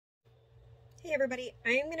Hey everybody,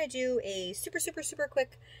 I'm going to do a super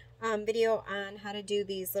quick video on how to do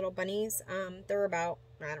these little bunnies. They're about,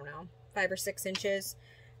 I don't know, 5 or 6 inches.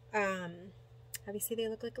 Obviously they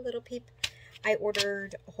look like a little peep. I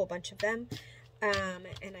ordered a whole bunch of them,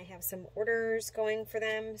 and I have some orders going for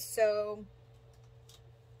them. So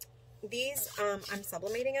these I'm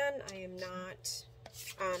sublimating on. I am not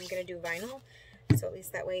going to do vinyl, so at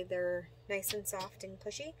least that way they're nice and soft and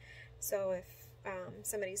cushy. So if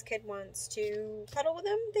somebody's kid wants to cuddle with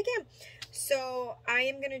them, they can. So I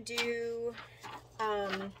am going to do,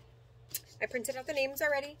 I printed out the names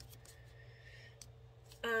already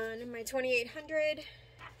on my 2800.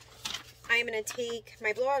 I am going to take,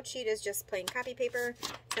 my blowout sheet is just plain copy paper.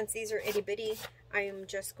 Since these are itty bitty, I am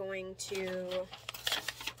just going to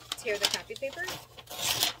tear the copy paper.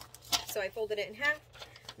 So I folded it in half.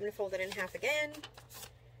 I'm going to fold it in half again,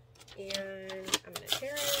 and I'm going to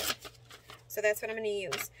tear it. So that's what I'm going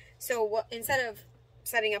to use. So instead of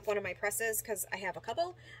setting up one of my presses, because I have a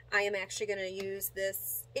couple, I am actually going to use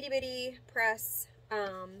this itty bitty press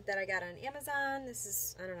that I got on Amazon. This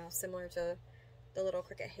is, I don't know, similar to the little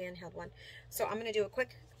Cricut handheld one. So I'm going to do a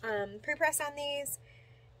quick pre-press on these.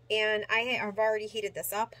 And I have already heated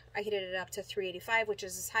this up. I heated it up to 385, which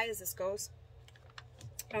is as high as this goes.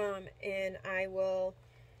 And I will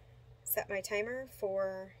set my timer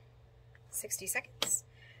for 60 seconds.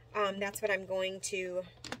 That's what I'm going to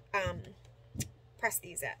press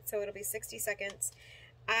these at. So it'll be 60 seconds.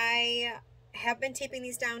 I have been taping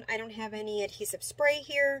these down. I don't have any adhesive spray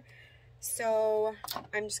here, so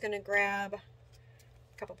I'm just going to grab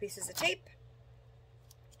a couple pieces of tape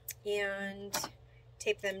and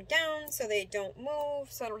tape them down so they don't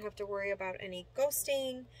move, so I don't have to worry about any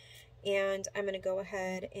ghosting. And I'm going to go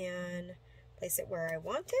ahead and place it where I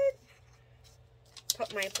want it.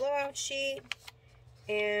 Put my blowout sheet,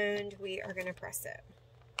 and we are going to press it.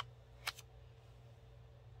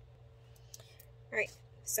 Alright,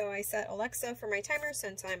 so I set Alexa for my timer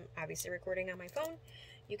since I'm obviously recording on my phone.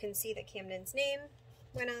 You can see that Camden's name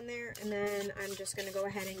went on there, and then I'm just going to go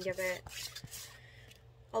ahead and give it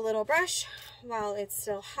a little brush while it's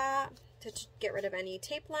still hot to get rid of any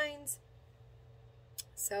tape lines.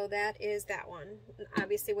 So that is that one.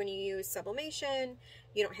 Obviously when you use sublimation,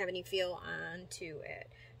 you don't have any feel onto it.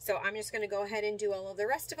 So I'm just going to go ahead and do all of the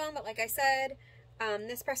rest of them. But like I said,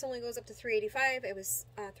 this press only goes up to 385. It was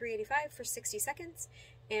 385 for 60 seconds.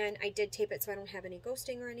 And I did tape it so I don't have any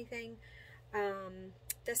ghosting or anything.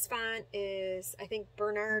 This font is, I think,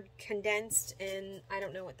 Bernard Condensed, and I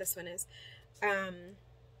don't know what this one is.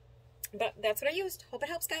 But that's what I used. Hope it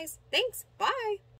helps, guys. Thanks. Bye.